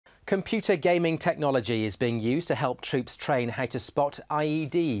Computer gaming technology is being used to help troops train how to spot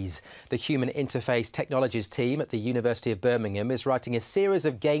IEDs. The Human Interface Technologies team at the University of Birmingham is writing a series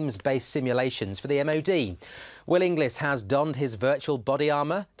of games-based simulations for the MOD. Will Inglis has donned his virtual body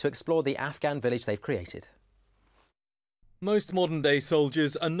armour to explore the Afghan village they've created. Most modern-day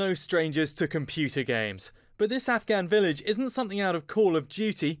soldiers are no strangers to computer games. But this Afghan village isn't something out of Call of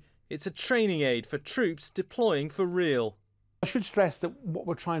Duty. It's a training aid for troops deploying for real. I should stress that what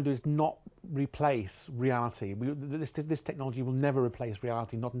we're trying to do is not replace reality. This technology will never replace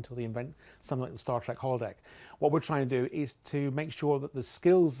reality, not until they invent something like the Star Trek holodeck. What we're trying to do is to make sure that the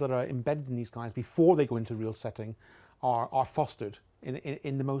skills that are embedded in these guys before they go into a real setting are fostered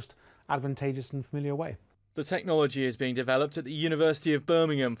in the most advantageous and familiar way. The technology is being developed at the University of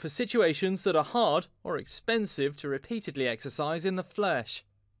Birmingham for situations that are hard or expensive to repeatedly exercise in the flesh.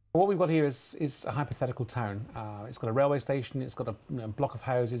 What we've got here is a hypothetical town. It's got a railway station, it's got a block of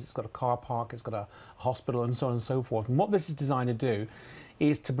houses, it's got a car park, it's got a hospital and so on and so forth. And what this is designed to do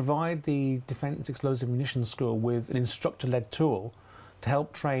is to provide the Defence Explosive Munitions School with an instructor-led tool to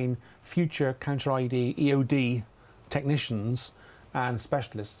help train future counter-IED, EOD technicians and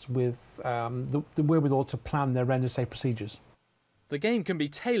specialists with the wherewithal to plan their render-safe procedures. The game can be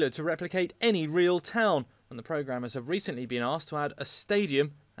tailored to replicate any real town, and the programmers have recently been asked to add a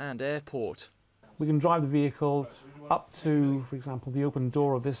stadium and airport. We can drive the vehicle up to, for example, the open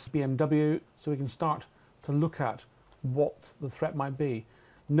door of this BMW, so we can start to look at what the threat might be.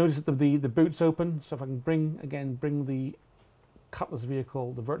 Notice that the boot's open, so if I can bring the cutlass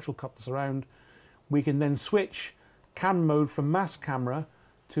vehicle, the virtual cutlass around, we can then switch camera mode from mass camera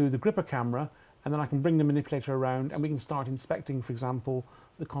to the gripper camera, and then I can bring the manipulator around and we can start inspecting, for example,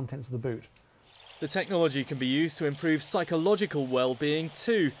 the contents of the boot. The technology can be used to improve psychological well-being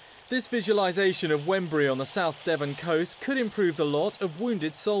too. This visualisation of Wembury on the South Devon coast could improve the lot of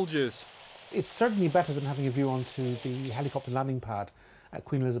wounded soldiers. It's certainly better than having a view onto the helicopter landing pad at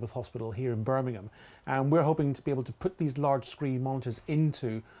Queen Elizabeth Hospital here in Birmingham. And we're hoping to be able to put these large screen monitors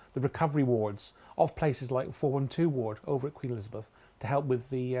into the recovery wards of places like 412 ward over at Queen Elizabeth to help with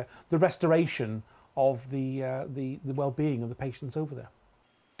the restoration of the well-being of the patients over there.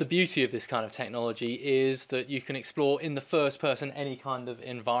 The beauty of this kind of technology is that you can explore in the first person any kind of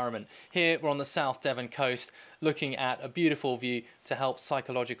environment. Here we're on the South Devon coast looking at a beautiful view to help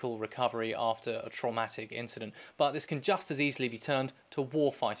psychological recovery after a traumatic incident. But this can just as easily be turned to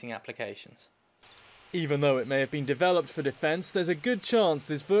warfighting applications. Even though it may have been developed for defence, there's a good chance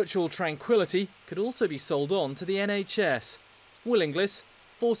this virtual tranquility could also be sold on to the NHS. Will Inglis,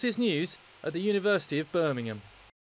 Forces News at the University of Birmingham.